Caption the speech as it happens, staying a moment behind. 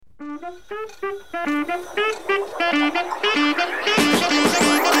You're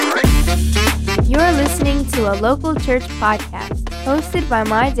listening to a local church podcast hosted by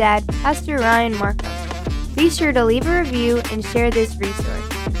my dad, Pastor Ryan Markham. Be sure to leave a review and share this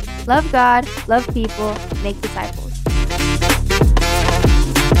resource. Love God, love people, make disciples.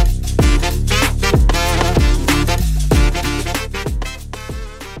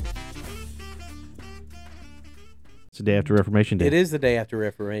 It's the day after Reformation Day. It is the day after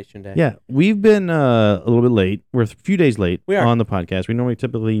Reformation Day. Yeah, we've been a little bit late. We're a few days late on the podcast. We normally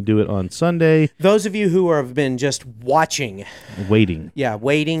typically do it on Sunday. Those of you who have been just watching, waiting for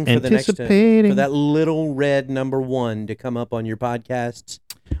the next for that little red number 1 to come up on your podcasts.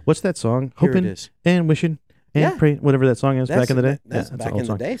 What's that song? Here Hoping it is. and wishing and praying, whatever that song is back in the day. That's back in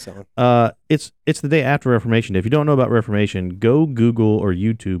the day song. It's the day after Reformation Day. If you don't know about Reformation, go Google or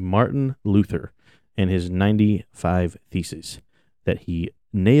YouTube Martin Luther and his 95 Theses that he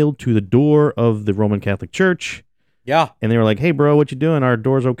nailed to the door of the Roman Catholic Church. Yeah. And they were like, hey, bro, what you doing? Our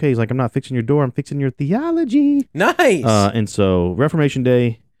door's okay. He's like, I'm not fixing your door. I'm fixing your theology. Nice. And so Reformation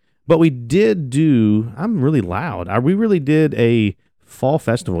Day. But we did do, I'm really loud. We really did a fall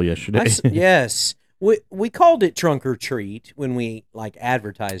festival yesterday. Yes. We called it Trunk or Treat when we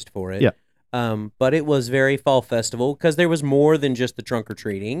advertised for it. Yeah. But it was very fall festival because there was more than just the trunk or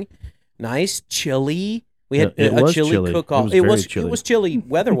treating. Nice chili. We had a chili cook-off. It was chilly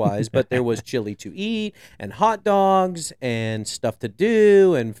weather-wise, but there was chili to eat and hot dogs and stuff to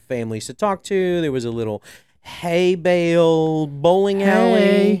do and families to talk to. There was a little hay bale bowling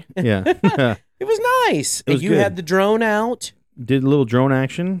alley. Yeah. It was nice. It was and you had the drone out. Did a little drone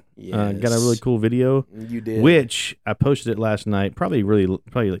action. Yes. Got a really cool video. You did. Which I posted it last night, probably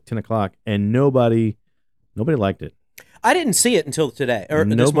like 10 o'clock, and nobody liked it. I didn't see it until today. Or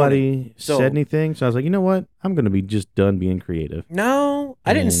nobody said anything, so I was like, you know what? I'm going to be just done being creative. No,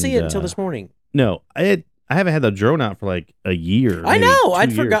 I didn't see it until this morning. No, I haven't had the drone out for like a year. I know.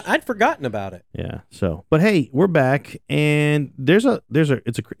 I'd forgotten about it. Yeah. So, but hey, we're back, and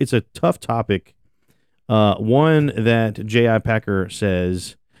it's a tough topic. One that J.I. Packer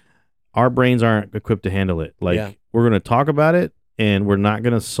says our brains aren't equipped to handle it. We're going to talk about it, and we're not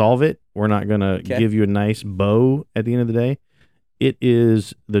going to solve it. We're not going to give you a nice bow at the end of the day. It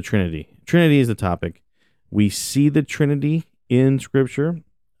is the Trinity. Trinity is the topic. We see the Trinity in Scripture.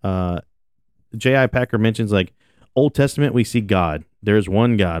 J.I. Packer mentions Old Testament, we see God. There's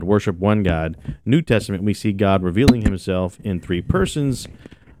one God, worship one God. New Testament, we see God revealing himself in 3 persons,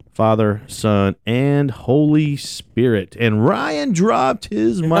 Father, Son, and Holy Spirit. And Ryan dropped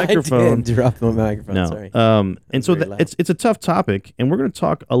his microphone. I did drop my microphone, no. sorry. And so it's a tough topic, and we're going to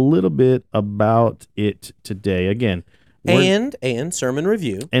talk a little bit about it today. Again, and sermon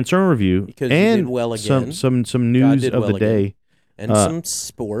review. And sermon review. Because you did well again. Some news of the day. And some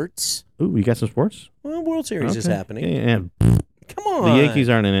sports. Ooh, you got some sports? Well, World Series is happening. Yeah. Come on. The Yankees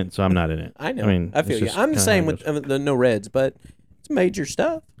aren't in it, so I'm not in it. I know. I feel you. I'm the same with the no Reds, but it's major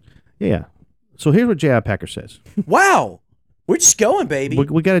stuff. Yeah. So here's what J.I. Packer says. Wow. We're just going, baby.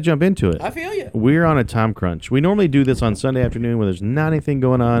 We got to jump into it. I feel you. We're on a time crunch. We normally do this on Sunday afternoon when there's not anything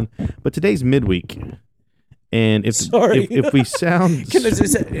going on, but today's midweek. And if we sound...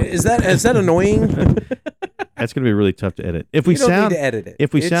 is that annoying? That's going to be really tough to edit. If we you don't sound, need to edit it.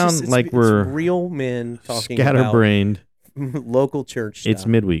 If we sound like we're real men talking scatterbrained, about local church stuff. It's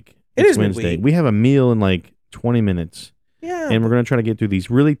midweek. It's Wednesday. midweek. We have a meal in 20 minutes. Yeah. And we're going to try to get through these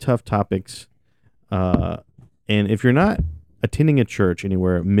really tough topics. And if you're not attending a church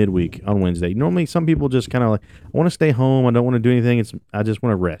anywhere midweek on Wednesday, normally some people just kind of I want to stay home. I don't want to do anything. I just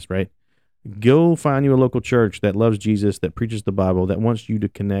want to rest, right? Go find you a local church that loves Jesus, that preaches the Bible, that wants you to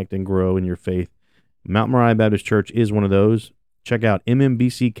connect and grow in your faith. Mount Moriah Baptist Church is one of those. Check out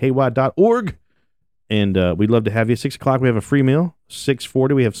mmbcky.org. And we'd love to have you. 6 o'clock, we have a free meal.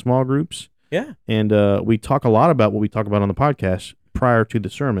 6:40, we have small groups. Yeah. And we talk a lot about what we talk about on the podcast prior to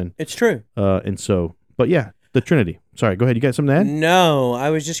the sermon. It's true. But yeah, the Trinity. Sorry, go ahead. You got something to add? No, I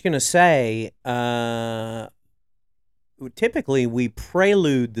was just going to say, typically we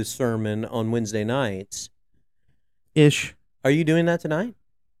prelude the sermon on Wednesday nights. Ish. Are you doing that tonight?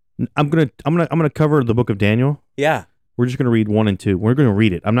 I'm gonna cover the book of Daniel. Yeah. We're just gonna read 1 and 2. We're gonna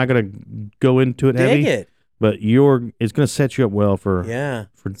read it. I'm not gonna go into it heavy. Dig it. But it's gonna set you up well for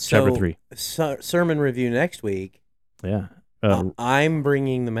chapter 3. Sermon review next week. Yeah. I'm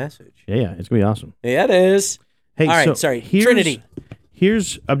bringing the message. Yeah, it's gonna be awesome. Yeah, it is. Hey, all right, sorry. Trinity.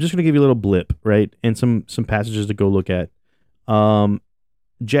 I'm just gonna give you a little blip, right, and some passages to go look at.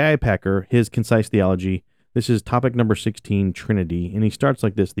 J.I. Packer, his concise theology. This is topic number 16, Trinity, and he starts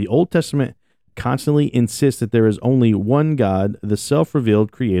like this: the Old Testament constantly insists that there is only one God, the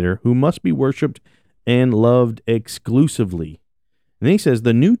self-revealed creator, who must be worshipped and loved exclusively. And then he says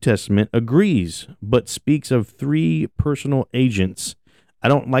the New Testament agrees, but speaks of three personal agents. I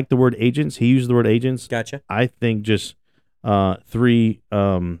don't like the word agents. He used the word agents. Gotcha. I think just three.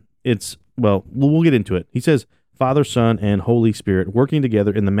 We'll get into it. He says Father, Son, and Holy Spirit working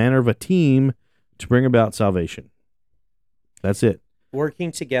together in the manner of a team to bring about salvation. That's it.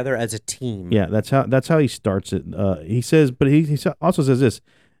 Working together as a team. Yeah, that's how he starts it. He says, but he also says this.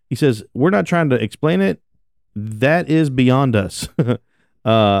 He says, we're not trying to explain it. That is beyond us.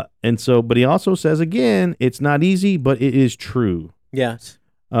 But he also says again, it's not easy, but it is true. Yes.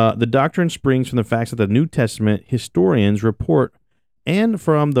 The doctrine springs from the facts that the New Testament historians report and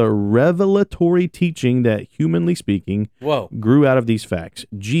from the revelatory teaching that, humanly speaking, grew out of these facts.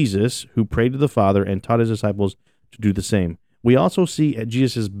 Jesus, who prayed to the Father and taught his disciples to do the same. We also see at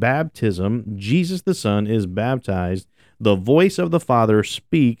Jesus' baptism, Jesus the Son is baptized. The voice of the Father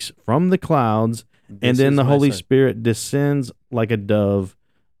speaks from the clouds, and then the Holy Spirit descends like a dove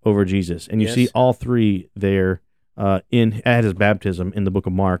over Jesus. And you see all three there at his baptism in the book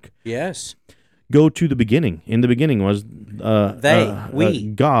of Mark. Yes. Go to the beginning. In the beginning was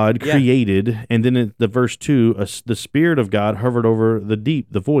God created, and then in the verse 2, the Spirit of God hovered over the deep,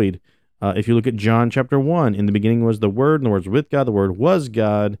 the void. If you look at John chapter 1, in the beginning was the Word, and the Word was with God, the Word was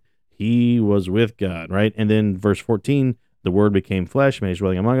God, He was with God, right? And then verse 14, the Word became flesh, made His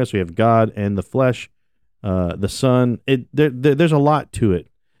dwelling among us. We have God and the flesh, the Son. There's a lot to it,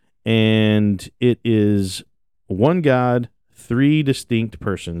 and it is one God, three distinct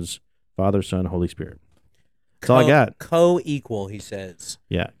persons, Father, Son, Holy Spirit. That's all I got. Co-equal, he says.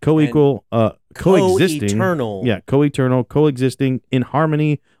 Yeah, co-equal, coexisting. Co-eternal. Yeah, co-eternal, coexisting, in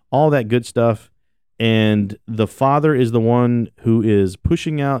harmony, all that good stuff. And the Father is the one who is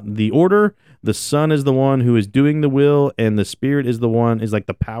pushing out the order. The Son is the one who is doing the will, and the Spirit is like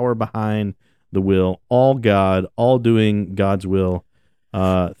the power behind the will. All God, all doing God's will.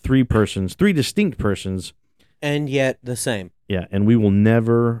 Three persons, three distinct persons. And yet the same. Yeah, and we will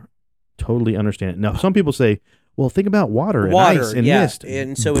never totally understand it. Now, some people say, well, think about water and ice and mist.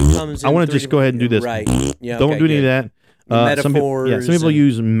 And so it comes. I want to just go ahead and do this. Right. Yeah, Don't do any of that. Metaphors. Some people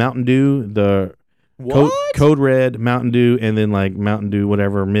use Mountain Dew, the Code Red, Mountain Dew, and then like Mountain Dew,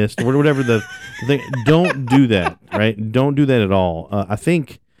 whatever, mist, or whatever the thing. Don't do that, right? Don't do that at all. I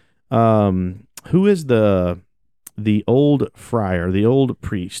think, who is the old friar, the old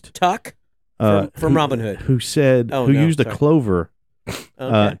priest? Tuck? From Robin Hood. Who used a clover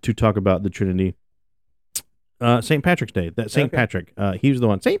to talk about the Trinity. St. Patrick's Day. St. Patrick. He was the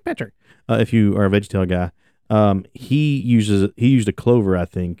one. St. Patrick. If you are a VeggieTale guy, he used a clover. I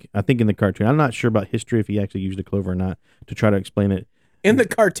think in the cartoon. I'm not sure about history if he actually used a clover or not to try to explain it. In the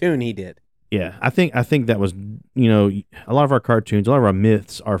cartoon, he did. Yeah, I think that was, a lot of our cartoons, a lot of our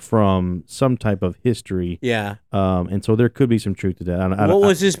myths are from some type of history. Yeah. And so there could be some truth to that. What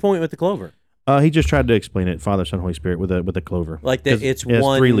was his point with the clover? He just tried to explain it, Father, Son, Holy Spirit, with a clover. Like that, it's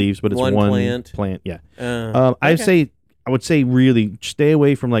one, 3 leaves, but it's one plant. Yeah. I would say really stay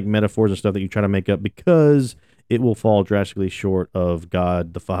away from like metaphors and stuff that you try to make up, because it will fall drastically short of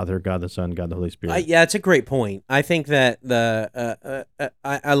God the Father, God the Son, God the Holy Spirit. Yeah, it's a great point. I think that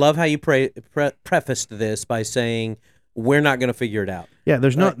I love how you prefaced this by saying we're not going to figure it out. Yeah,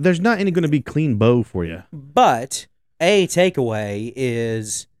 there's not any going to be clean bow for you. But a takeaway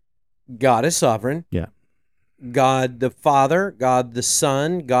is God is sovereign. Yeah. God the Father, God the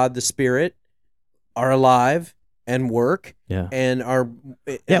Son, God the Spirit are alive and work. Yeah. And are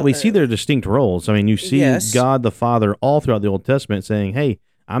we see their distinct roles. I mean, you see God the Father all throughout the Old Testament saying, "Hey,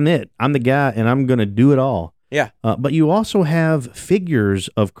 I'm the guy, and I'm going to do it all." Yeah. But you also have figures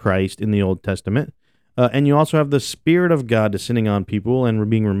of Christ in the Old Testament, and you also have the Spirit of God descending on people and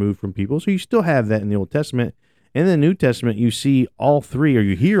being removed from people. So you still have that in the Old Testament. In the New Testament, you see all three, or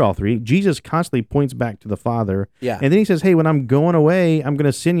you hear all three. Jesus constantly points back to the Father. Yeah. And then he says, hey, when I'm going away, I'm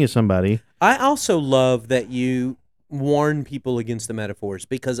going to send you somebody. I also love that you warn people against the metaphors,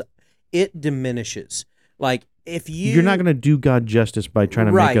 because it diminishes. Like, if you're not going to do God justice by trying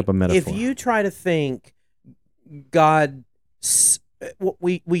to make up a metaphor. If you try to think God,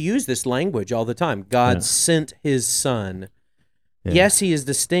 we use this language all the time. God sent his Son. Yeah. Yes, he is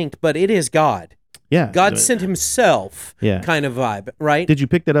distinct, but it is God. Yeah, God sent himself kind of vibe, right? Did you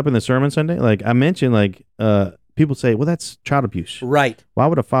pick that up in the sermon Sunday? Like I mentioned, people say, well, that's child abuse. Right. Why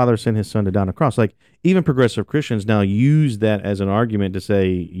would a father send his son to die on a cross? Like even progressive Christians now use that as an argument to say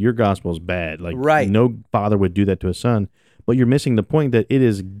your gospel is bad. Like no father would do that to a son. But you're missing the point that it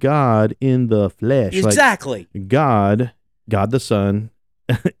is God in the flesh. Exactly. Like God the Son,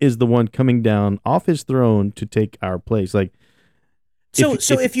 is the one coming down off his throne to take our place. Like,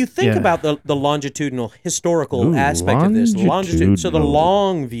 So if you think about the longitudinal historical aspect of this, so the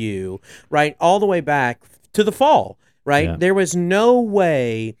long view, right, all the way back to the fall, right? There was no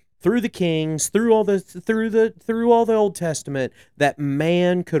way through the kings, through all the Old Testament, that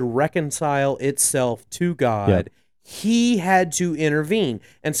man could reconcile itself to God. Yep. He had to intervene,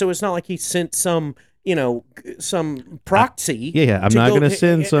 and so it's not like he sent some proxy. I'm not going to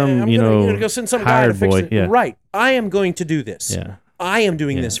send some, go send some guy to fix it. Yeah. Right. I am going to do this. Yeah. I am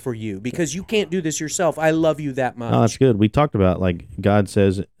doing this for you because you can't do this yourself. I love you that much. Oh, that's good. We talked about, like, God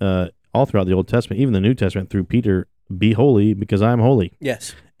says all throughout the Old Testament, even the New Testament through Peter, be holy because I am holy.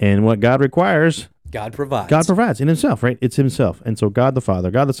 Yes. And what God requires, God provides. God provides in himself, right? It's himself. And so God the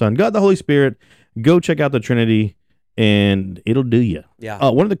Father, God the Son, God the Holy Spirit, go check out the Trinity and it'll do you. Yeah.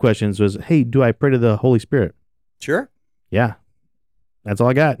 One of the questions was, hey, do I pray to the Holy Spirit? Sure. Yeah. That's all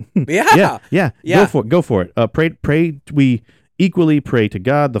I got. Yeah. Yeah. Go for it. Pray. We equally pray to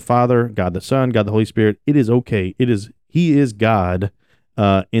God the Father, God the Son, God the Holy Spirit. It is okay. He is God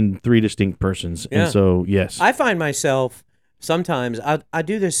in three distinct persons. Yeah. And so, yes. I find myself sometimes, I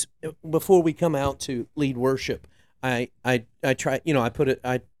do this before we come out to lead worship. I try,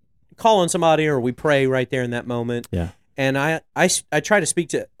 I call on somebody or we pray right there in that moment. Yeah. And I try to speak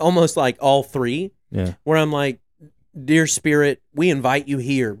to almost like all three. Yeah. Where I'm like, dear Spirit, we invite you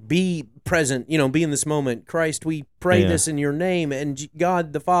here. Be present, be in this moment. Christ, we pray this in your name. And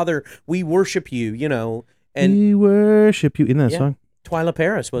God the Father, we worship you, And we worship you. Isn't that song? Twyla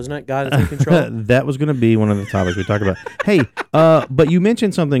Paris, wasn't it? God is in control. That was going to be one of the topics we talked about. Hey, but you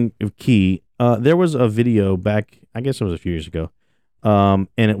mentioned something key. There was a video back, I guess it was a few years ago, and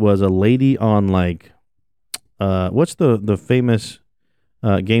it was a lady on, like, what's the famous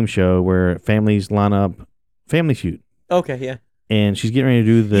game show where families line up? Family Feud. Okay, yeah. And she's getting ready to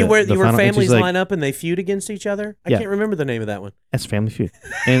do the where final, families line up and they feud against each other. I can't remember the name of that one. That's Family Feud.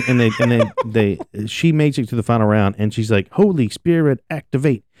 and she makes it to the final round, and she's like, "Holy Spirit,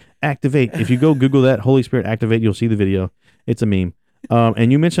 activate!" If you go Google that, Holy Spirit, activate, you'll see the video. It's a meme.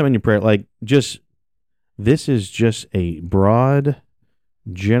 And you mentioned something in your prayer, like, this is just a broad,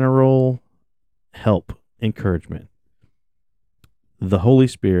 general help, encouragement. The Holy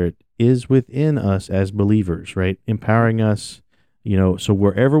Spirit is within us as believers, right? Empowering us. So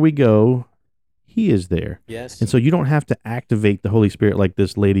wherever we go, he is there. Yes. And so you don't have to activate the Holy Spirit like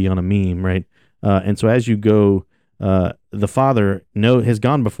this lady on a meme, right? And so as you go, the Father has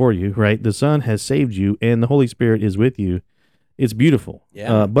gone before you, right? The Son has saved you, and the Holy Spirit is with you. It's beautiful.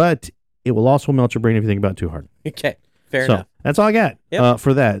 Yeah. But it will also melt your brain if you think about it too hard. Okay. Fair enough. That's all I got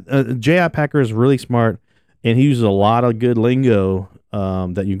for that. J.I. Packer is really smart, and he uses a lot of good lingo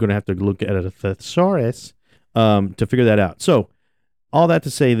that you're going to have to look at a thesaurus to figure that out. So, all that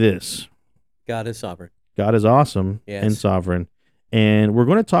to say this. God is sovereign. God is awesome and sovereign. And we're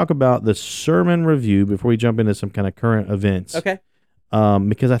going to talk about the sermon review before we jump into some kind of current events. Okay.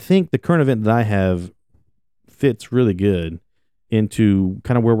 Because I think the current event that I have fits really good into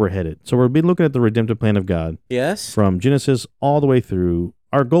kind of where we're headed. So we'll be looking at the redemptive plan of God. Yes. From Genesis all the way through.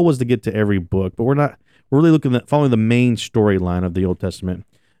 Our goal was to get to every book, but we're really looking at following the main storyline of the Old Testament.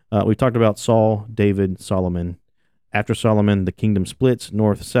 We talked about Saul, David, Solomon. After Solomon, the kingdom splits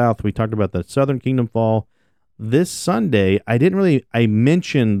north, south. We talked about the southern kingdom fall. This Sunday, I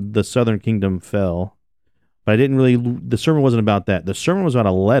mentioned the southern kingdom fell, but the sermon wasn't about that. The sermon was about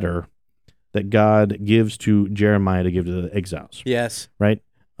a letter that God gives to Jeremiah to give to the exiles. Yes. Right?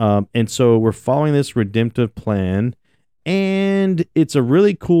 And so we're following this redemptive plan, and it's a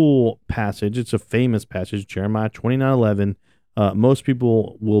really cool passage. It's a famous passage, Jeremiah 29:11. Most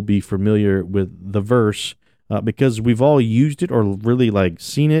people will be familiar with the verse, because we've all used it or really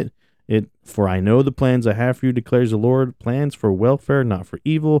seen it. For I know the plans I have for you, declares the Lord, plans for welfare, not for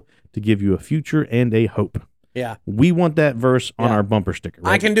evil, to give you a future and a hope. Yeah. We want that verse on our bumper sticker.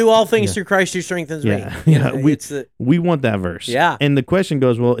 Right? I can do all things through Christ who strengthens me. We want that verse. Yeah. And the question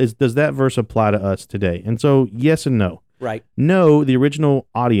goes, does that verse apply to us today? And so, yes and no. Right. No, the original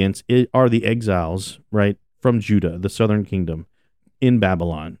audience are the exiles, right, from Judah, the southern kingdom, in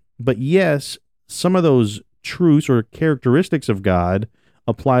Babylon. But yes, some of those truths or characteristics of God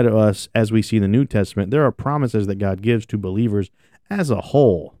apply to us as we see in the New Testament. There are promises that God gives to believers as a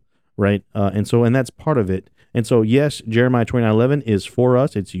whole, right? And that's part of it. And so, yes, Jeremiah 29:11 is for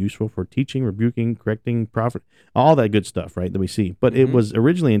us. It's useful for teaching, rebuking, correcting, prophet, all that good stuff, right, that we see. But it was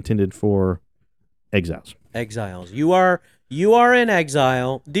originally intended for exiles. Exiles. You are in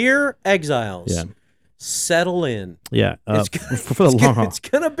exile. Dear exiles. Yeah. settle in. Yeah, for the long haul. It's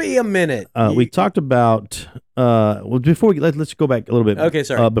gonna be a minute. We talked about before let's go back a little bit. Okay,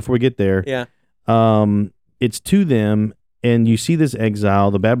 sorry. Before we get there, yeah. It's to them, and you see this exile.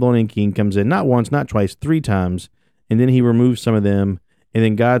 The Babylonian king comes in not once, not twice, 3 times, and then he removes some of them. And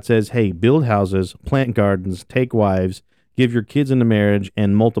then God says, "Hey, build houses, plant gardens, take wives, give your kids into marriage,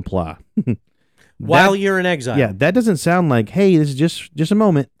 and multiply." While you're in exile. Yeah, that doesn't sound like, "Hey, this is just a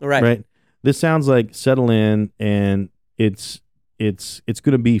moment." Right. This sounds like settle in, and it's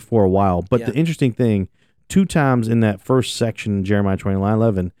going to be for a while. But the interesting thing, 2 times in that first section in Jeremiah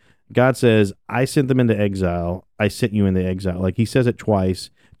 29:11, God says, "I sent them into exile. I sent you into exile." Like he says it twice,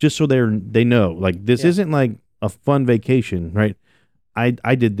 just so they know. Like this isn't like a fun vacation, right?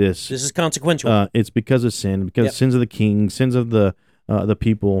 I did this. This is consequential. It's because of sin, because of sins of the king, sins of the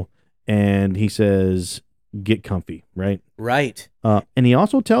people, and he says, "Get comfy," right? Right. And he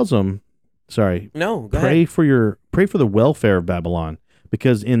also tells them, "Sorry, no, pray for the welfare of Babylon."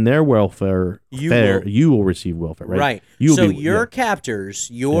 Because in their welfare, you will receive welfare, right? Right. Your captors,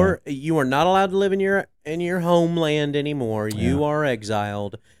 you are not allowed to live in your homeland anymore. You are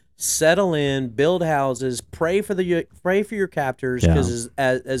exiled. Settle in, build houses, pray for your captors, because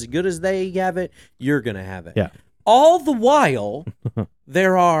as good as they have it, you're gonna have it. Yeah. All the while,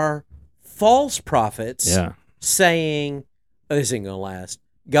 there are false prophets saying, "Oh, this ain't gonna last.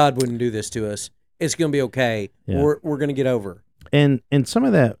 God wouldn't do this to us. It's gonna be okay. We're gonna get over." And some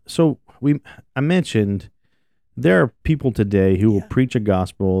of that, so I mentioned there are people today who will preach a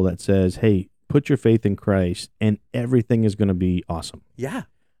gospel that says, "Hey, put your faith in Christ and everything is going to be awesome." Yeah.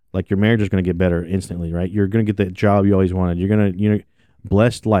 Like your marriage is going to get better instantly, right? You're going to get that job you always wanted. You're going to,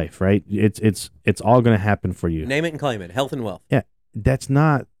 blessed life, right? It's all going to happen for you. Name it and claim it. Health and wealth. Yeah. That's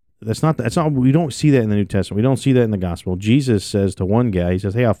not, we don't see that in the New Testament. We don't see that in the gospel. Jesus says to one guy, he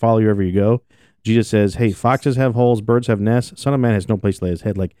says, "Hey, I'll follow you wherever you go." Jesus says, "Hey, foxes have holes, birds have nests. Son of Man has no place to lay his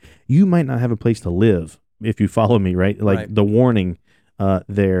head." Like, you might not have a place to live if you follow me, right? Like the warning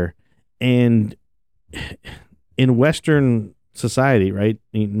there. And in Western society, right,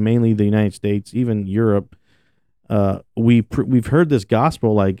 mainly the United States, even Europe, we've heard this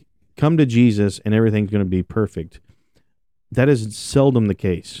gospel, like, come to Jesus and everything's going to be perfect. That is seldom the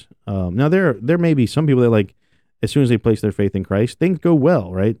case. Now, there may be some people that, like, as soon as they place their faith in Christ, things go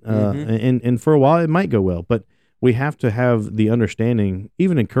well, right? And for a while, it might go well. But we have to have the understanding,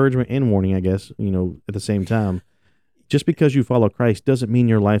 even encouragement and warning, I guess, at the same time. Just because you follow Christ doesn't mean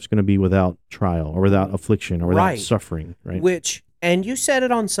your life's going to be without trial or without affliction or without suffering, right? And you said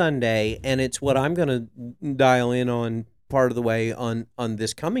it on Sunday, and it's what I'm going to dial in on part of the way on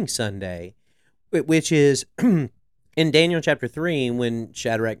this coming Sunday, which is... In Daniel chapter 3, when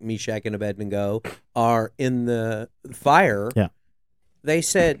Shadrach, Meshach, and Abednego are in the fire, they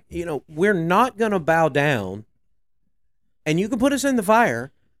said, we're not going to bow down, and you can put us in the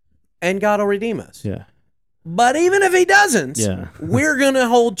fire, and God will redeem us. Yeah. But even if he doesn't, we're going to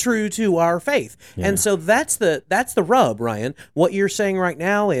hold true to our faith. Yeah. And so that's the rub, Ryan. What you're saying right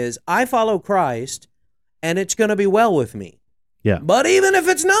now is, I follow Christ, and it's going to be well with me. Yeah. But even if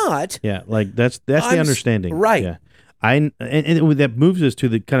it's not... Yeah, like that's the understanding. Right. Yeah. And that moves us to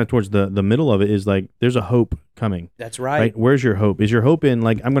the kind of towards the middle of it is like there's a hope coming. That's right. Where's your hope? Is your hope in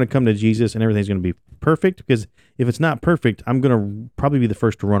like I'm going to come to Jesus and everything's going to be perfect? Because if it's not perfect, I'm going to probably be the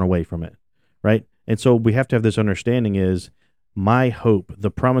first to run away from it, right? And so we have to have this understanding is my hope,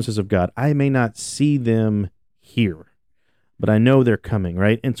 the promises of God. I may not see them here, but I know they're coming,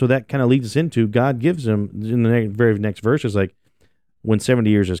 right? And so that kind of leads us into God gives them in the very next verse is like when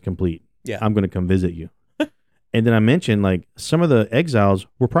 70 years is complete, I'm going to come visit you. And then I mentioned, like, some of the exiles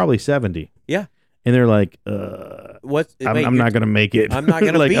were probably 70. Yeah. And they're like, I'm not going to make it. I'm not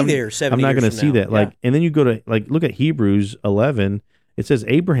going to be there 70 years from now. I'm not going to see that. Yeah. Like, and then you go to, like, look at Hebrews 11. It says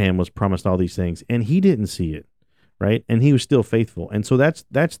Abraham was promised all these things, and he didn't see it, right? And he was still faithful. And so that's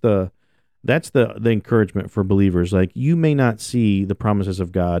the encouragement for believers. Like, you may not see the promises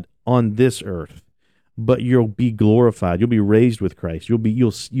of God on this earth, but you'll be glorified. You'll be raised with Christ. You'll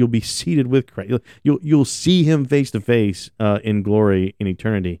be seated with Christ. You'll see him face to face in glory in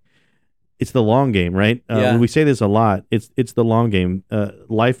eternity. It's the long game, right? We say this a lot. It's the long game.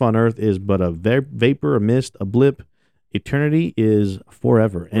 Life on earth is but a vapor, a mist, a blip. Eternity is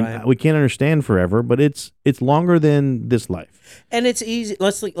forever, and we can't understand forever, but it's longer than this life. And it's easy.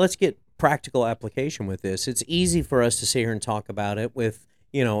 Let's get practical application with this. It's easy for us to sit here and talk about it with.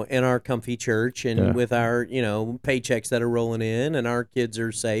 In our comfy church and with our, paychecks that are rolling in and our kids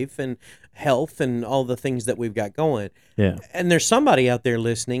are safe and health and all the things that we've got going. Yeah. And there's somebody out there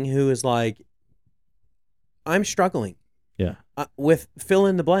listening who is like, I'm struggling. Yeah. With fill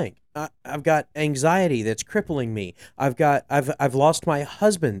in the blank. I've got anxiety that's crippling me. I've lost my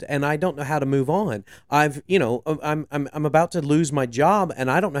husband and I don't know how to move on. I'm about to lose my job and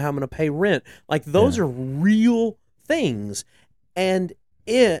I don't know how I'm going to pay rent. Like those are real things. And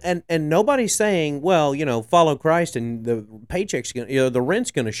nobody's saying, well, follow Christ and the paycheck's going the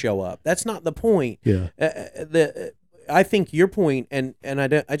rent's going to show up. That's not the point. Yeah. I think your point, and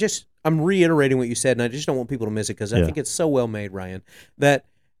I'm reiterating what you said, and I just don't want people to miss it because I think it's so well made, Ryan, that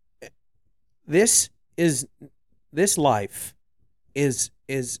this life is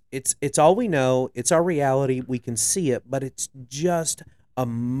it's all we know. It's our reality. We can see it, but it's just a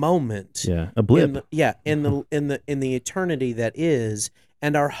moment. Yeah, a blip. In the eternity that is,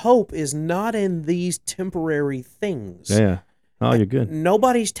 and our hope is not in these temporary things. Yeah. Oh, you're good.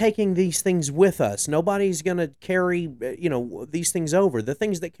 Nobody's taking these things with us. Nobody's going to carry, these things over. The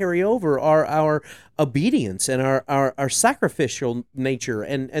things that carry over are our obedience and our sacrificial nature,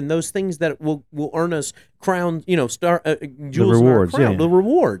 and those things that will earn us crown, jewels the rewards, in our crown, the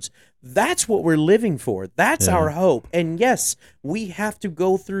rewards. That's what we're living for. That's our hope. And yes, we have to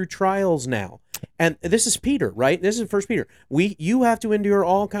go through trials now. And this is Peter, right? This is 1 Peter. You have to endure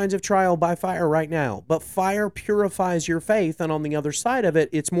all kinds of trial by fire right now. But fire purifies your faith, and on the other side of it,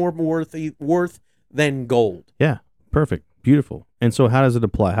 it's more worth than gold. Yeah, perfect. Beautiful. And so how does it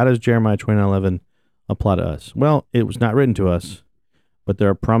apply? How does Jeremiah 29:11 apply to us? Well, it was not written to us, but there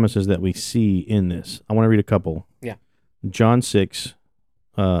are promises that we see in this. I want to read a couple. Yeah. John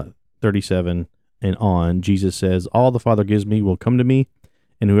 6:37 and on, Jesus says, all the Father gives me will come to me,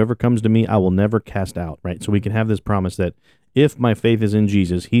 and whoever comes to me, I will never cast out, right? So we can have this promise that if my faith is in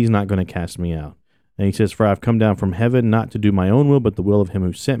Jesus, he's not going to cast me out. And he says, for I've come down from heaven not to do my own will, but the will of him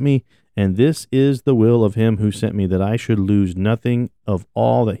who sent me. And this is the will of him who sent me, that I should lose nothing of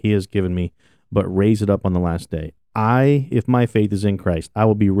all that he has given me, but raise it up on the last day. If my faith is in Christ, I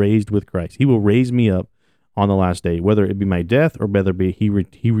will be raised with Christ. He will raise me up on the last day, whether it be my death or whether it be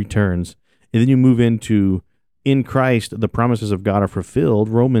he returns. And then you move into, in Christ, the promises of God are fulfilled,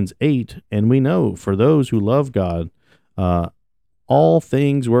 Romans 8, and we know for those who love God, all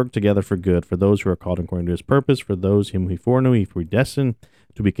things work together for good, for those who are called according to his purpose, for those whom he foreknew, he predestined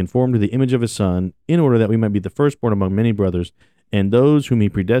to be conformed to the image of his Son, in order that we might be the firstborn among many brothers. And those whom he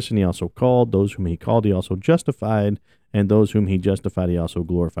predestined, he also called. Those whom he called, he also justified. And those whom he justified, he also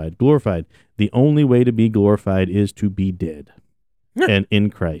glorified. Glorified. The only way to be glorified is to be dead and in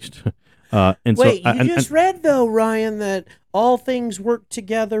Christ. And wait, so, you just read, though, Ryan, that all things work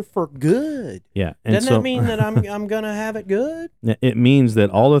together for good. Yeah. And doesn't that mean that I'm going to have it good? It means that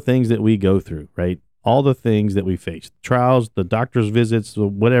all the things that we go through, right? All the things that we face, trials, the doctor's visits,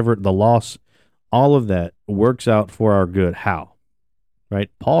 whatever, the loss, all of that works out for our good. How? Right?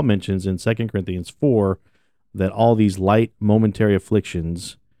 Paul mentions in 2 Corinthians 4 that all these light momentary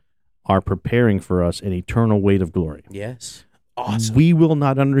afflictions are preparing for us an eternal weight of glory. Yes. Awesome. We will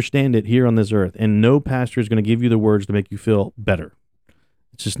not understand it here on this earth, and no pastor is going to give you the words to make you feel better.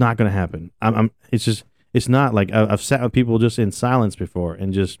 It's just not going to happen. It's not like I've sat with people just in silence before,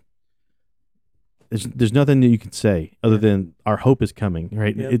 and just there's nothing that you can say other than our hope is coming,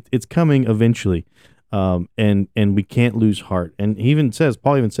 right? Yep. It's coming eventually, and we can't lose heart. And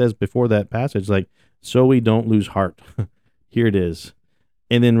Paul even says before that passage, like, so we don't lose heart. Here it is.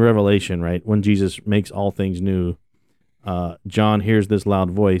 And then Revelation, right? When Jesus makes all things new, John hears this loud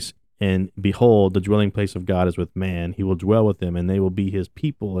voice, and behold, the dwelling place of God is with man. He will dwell with them, and they will be his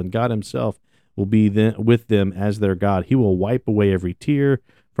people, and God himself will be with them as their God. He will wipe away every tear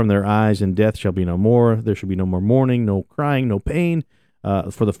from their eyes, and death shall be no more. There shall be no more mourning, no crying, no pain,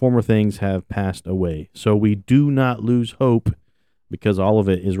 for the former things have passed away. So we do not lose hope, because all of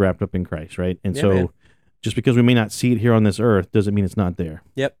it is wrapped up in Christ, right? And just because we may not see it here on this earth doesn't mean it's not there.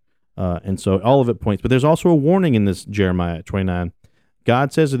 Yep. And so all of it points. But there's also a warning in this Jeremiah 29.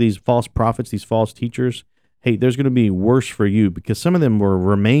 God says to these false prophets, these false teachers, hey, there's going to be worse for you, because some of them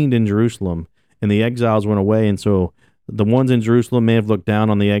remained in Jerusalem and the exiles went away. And so the ones in Jerusalem may have looked down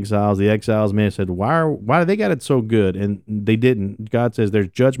on the exiles. The exiles may have said, why do they got it so good? And they didn't. God says there's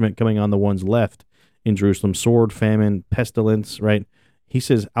judgment coming on the ones left in Jerusalem, sword, famine, pestilence, right? He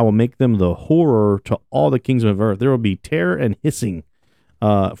says, I will make them the horror to all the kings of earth. There will be terror and hissing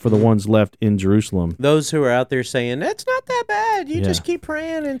for the ones left in Jerusalem. Those who are out there saying, that's not that bad. You just keep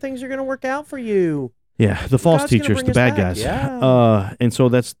praying and things are going to work out for you. Yeah, the false teachers, the bad guys. Yeah. And so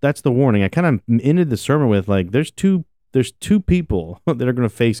that's the warning. I kind of ended the sermon with, like, there's two people that are going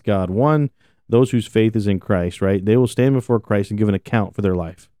to face God. One, those whose faith is in Christ, right? They will stand before Christ and give an account for their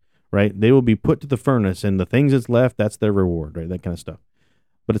life, right? They will be put to the furnace, and the things that's left, that's their reward, right? That kind of stuff.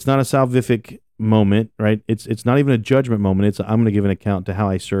 but it's not a salvific moment, right? It's not even a judgment moment. It's I'm going to give an account to how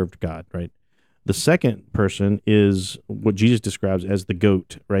I served God, right? The second person is what Jesus describes as the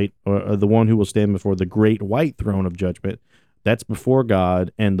goat, right? Or the one who will stand before the great white throne of judgment. That's before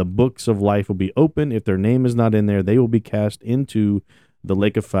God, and the books of life will be open. If their name is not in there, they will be cast into the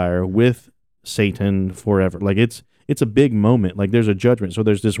lake of fire with Satan forever. Like it's a big moment. Like there's a judgment. So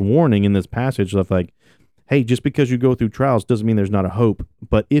there's this warning in this passage of like, hey, just because you go through trials doesn't mean there's not a hope.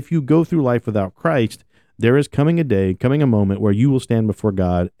 But if you go through life without Christ, there is coming a moment where you will stand before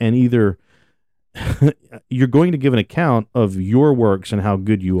God, and either you're going to give an account of your works and how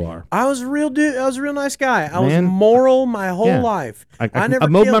good you are. I was a real dude. I was a real nice guy. I was moral my whole life. I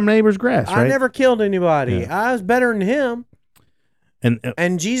mowed my neighbor's grass. Right? I never killed anybody. Yeah. I was better than him.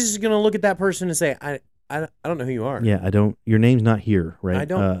 And Jesus is going to look at that person and say, I don't know who you are. Yeah, I don't. Your name's not here, right? I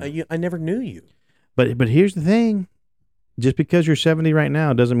don't. I never knew you. But here's the thing. Just because you're 70 right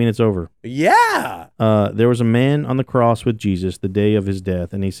now doesn't mean it's over. Yeah. There was a man on the cross with Jesus the day of his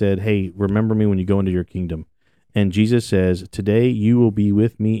death, and he said, hey, remember me when you go into your kingdom. And Jesus says, today you will be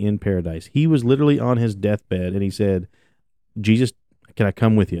with me in paradise. He was literally on his deathbed, and he said, Jesus, can I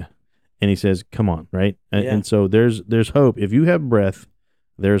come with you? And he says, come on, right? And so there's hope. If you have breath,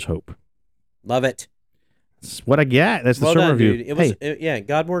 there's hope. Love it. That's what I got. That's the sermon review. Dude. It was,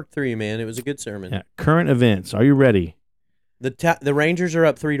 God worked through you, man. It was a good sermon. Yeah. Current events. Are you ready? The Rangers are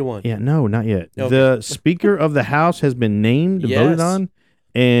up 3-1. Yeah, no, not yet. Okay. The Speaker of the House has been named, voted on,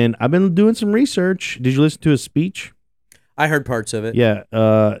 and I've been doing some research. Did you listen to his speech? I heard parts of it.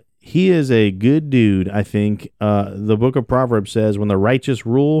 Yeah, he is a good dude, I think. The book of Proverbs says, when the righteous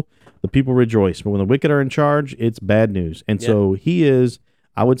rule, the people rejoice, but when the wicked are in charge, it's bad news. And so he is,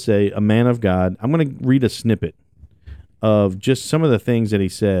 I would say, a man of God. I'm going to read a snippet of just some of the things that he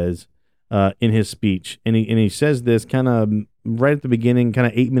says in his speech. And he says this kind of right at the beginning, kind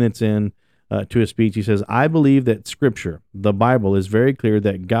of 8 minutes in to his speech. He says, I believe that Scripture, the Bible, is very clear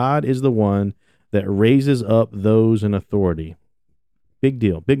that God is the one that raises up those in authority. Big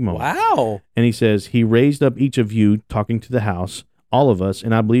deal, big moment. Wow. And he says, he raised up each of you, talking to the house, all of us,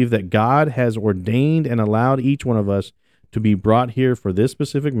 and I believe that God has ordained and allowed each one of us to be brought here for this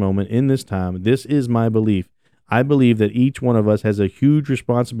specific moment in this time. This is my belief. I believe that each one of us has a huge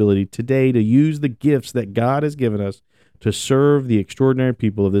responsibility today to use the gifts that God has given us to serve the extraordinary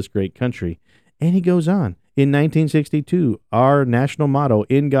people of this great country. And he goes on. In 1962, our national motto,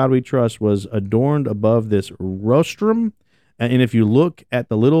 In God We Trust, was adorned above this rostrum. And if you look at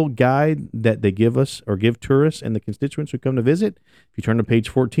the little guide that they give us or give tourists and the constituents who come to visit, if you turn to page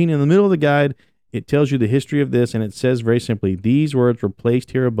 14, in the middle of the guide, it tells you the history of this, and it says very simply, these words were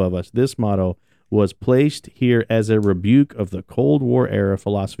placed here above us. This motto was placed here as a rebuke of the Cold War era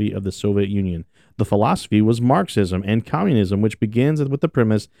philosophy of the Soviet Union. The philosophy was Marxism and communism, which begins with the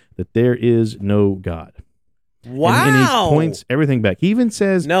premise that there is no God. Wow. And he points everything back. He even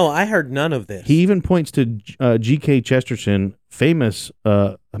says... No, I heard none of this. He even points to G.K. Chesterton, famous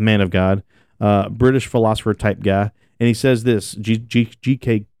man of God, British philosopher type guy, and he says this,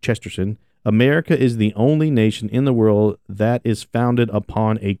 G.K. Chesterton, America is the only nation in the world that is founded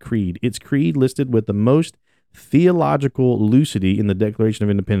upon a creed. Its creed listed with the most theological lucidity in the Declaration of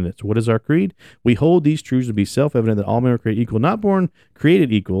Independence. What is our creed? We hold these truths to be self-evident that all men are created equal, not born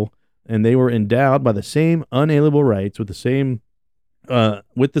created equal, and they were endowed by the same unalienable rights with the same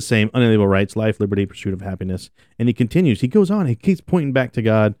unalienable rights, life, liberty, pursuit of happiness. And he continues. He goes on. He keeps pointing back to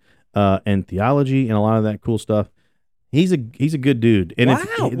God and theology and a lot of that cool stuff. He's a good dude. And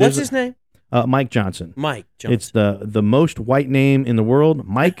wow. What's his name? Mike Johnson. Mike Johnson. It's the most white name in the world,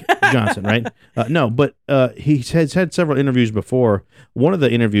 Mike Johnson, right? But he has had several interviews before. One of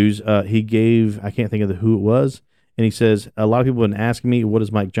the interviews he gave, I can't think of who it was, and he says, a lot of people have been asking me, what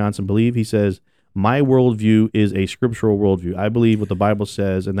does Mike Johnson believe? He says, my worldview is a scriptural worldview. I believe what the Bible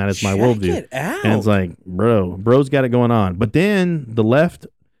says, and that is my worldview. Check it out. And it's like, bro's got it going on. But then the left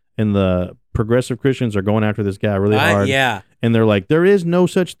and the progressive Christians are going after this guy really hard. Yeah. And they're like, there is no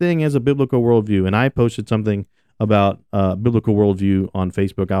such thing as a biblical worldview. And I posted something about biblical worldview on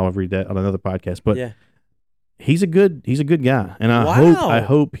Facebook. I'll read that on another podcast. But he's a good guy. And I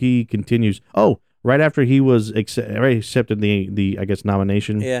hope he continues. Oh, right after he was accepted the I guess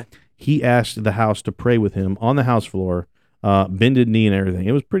nomination, he asked the House to pray with him on the House floor, bended knee and everything.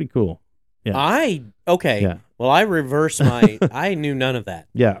 It was pretty cool. Yeah. Yeah. Well, I reversed my. I knew none of that.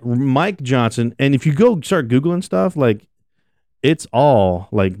 Yeah, Mike Johnson. And if you go start Googling stuff, like it's all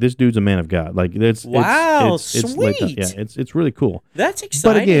like this dude's a man of God. Like it's sweet. It's really cool. That's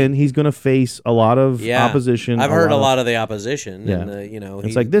exciting. But again, he's going to face a lot of opposition. I've heard a lot of the opposition. Yeah, and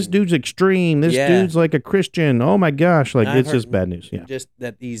it's like this dude's extreme. This dude's like a Christian. Oh my gosh, like it's just bad news. Yeah, just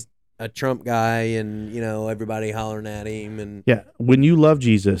that he's a Trump guy, and everybody hollering at him, and when you love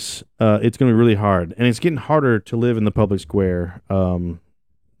Jesus, it's going to be really hard, and it's getting harder to live in the public square.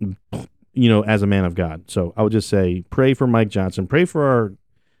 As a man of God. So I would just say, pray for Mike Johnson. Pray for our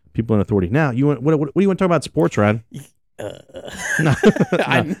people in authority. Now, what do you want to talk about sports, Rod? No.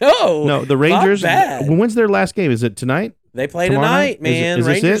 I know. No, the Rangers. When's their last game? Is it tonight? They play tonight, man. Is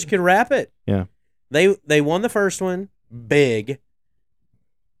Rangers could wrap it. Yeah. They won the first one big.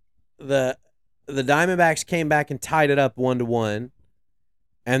 The Diamondbacks came back and tied it up 1-1.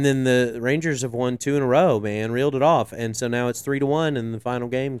 And then the Rangers have won 2 in a row, man, reeled it off. And so now it's 3-1, and the final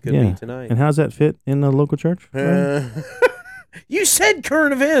game could be tonight. And how's that fit in the local church? You said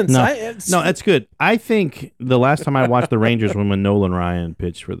current events. No, that's good. I think the last time I watched the Rangers was when Nolan Ryan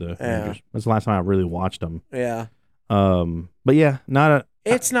pitched for the Rangers. That's the last time I really watched them. Yeah. But yeah,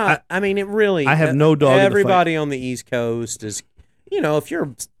 it's not. I mean, it really. I have no dog. Everybody on the East Coast is, if you're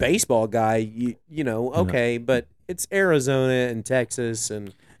a baseball guy, okay, but it's Arizona and Texas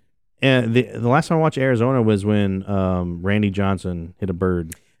and the last time I watched Arizona was when Randy Johnson hit a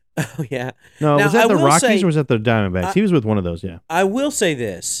bird. Oh yeah. No, was that the Rockies or was that the Diamondbacks? He was with one of those. Yeah. I will say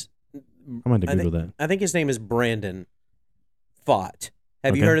this. I'm going to Google that. I think his name is Brandon Pfaadt.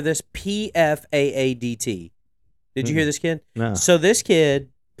 Have you heard of this? Pfaadt. Did you hear this kid? No. So this kid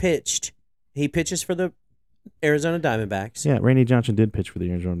pitched. He pitches for the Arizona Diamondbacks. Yeah, Randy Johnson did pitch for the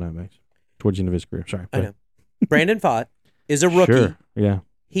Arizona Diamondbacks towards the end of his career. Sorry. I know. Brandon Pfaadt is a rookie. Sure. Yeah.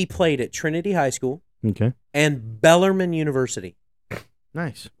 He played at Trinity High School. Okay. And Bellarmine University.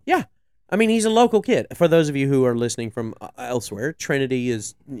 Nice. Yeah. I mean, he's a local kid. For those of you who are listening from elsewhere, Trinity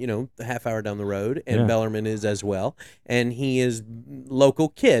is, a half hour down the road, and Bellarmine is as well. And he is local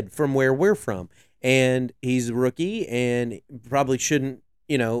kid from where we're from. And he's a rookie and probably shouldn't,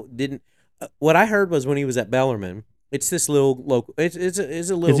 didn't. What I heard was when he was at Bellarmine, it's this little local. It's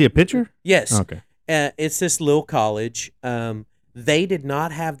a little. Is he a pitcher? Yes. Okay. It's this little college. They did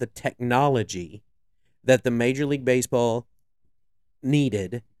not have the technology that the Major League Baseball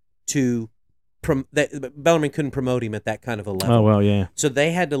needed to. Bellarmine couldn't promote him at that kind of a level. Oh well, yeah. So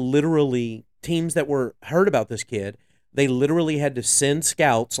they had to literally teams that were heard about this kid. They literally had to send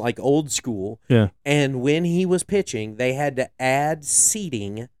scouts like old school. Yeah. And when he was pitching, they had to add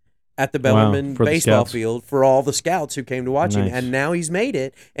seating at the Bellarmine baseball field for all the scouts who came to watch him. And now he's made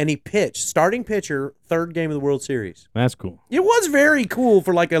it, and he pitched. Starting pitcher, third game of the World Series. That's cool. It was very cool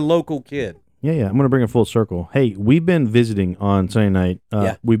for like a local kid. Yeah. I'm going to bring it full circle. Hey, we've been visiting on Sunday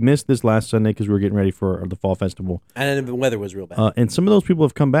night. We missed this last Sunday because we were getting ready for the fall festival. And the weather was real bad. And some of those people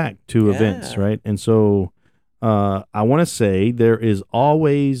have come back to events, right? And so I want to say there is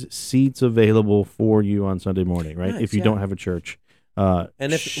always seats available for you on Sunday morning, right? Nice, if you don't have a church. And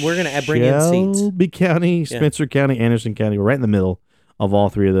if we're going to bring in seats. Shelby County, Spencer County, Anderson County. We're right in the middle of all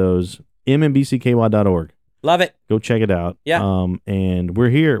three of those. MNBCKY.org. Love it. Go check it out. Yeah. And we're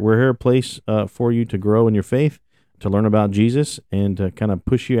here. We're here a place for you to grow in your faith, to learn about Jesus, and to kind of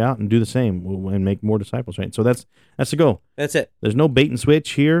push you out and do the same and make more disciples, right? So that's the goal. That's it. There's no bait and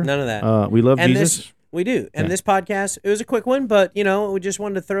switch here. None of that. We love Jesus. We do. And this podcast, it was a quick one, but, we just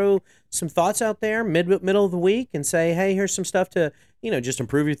wanted to throw some thoughts out there middle of the week and say, hey, here's some stuff to, just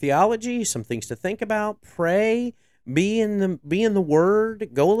improve your theology, some things to think about, pray, be in the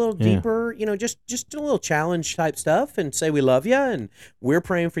Word, go a little deeper, just a little challenge type stuff, and say we love you, and we're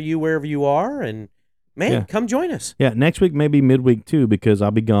praying for you wherever you are, and man, come join us. Yeah, next week maybe midweek too, because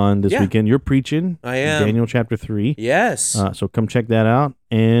I'll be gone this weekend. You're preaching. I am. Daniel chapter 3. Yes. So come check that out,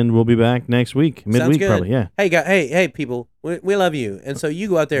 and we'll be back next week, midweek probably. Yeah. Hey, people, we love you, and so you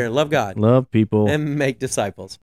go out there and love God, love people, and make disciples.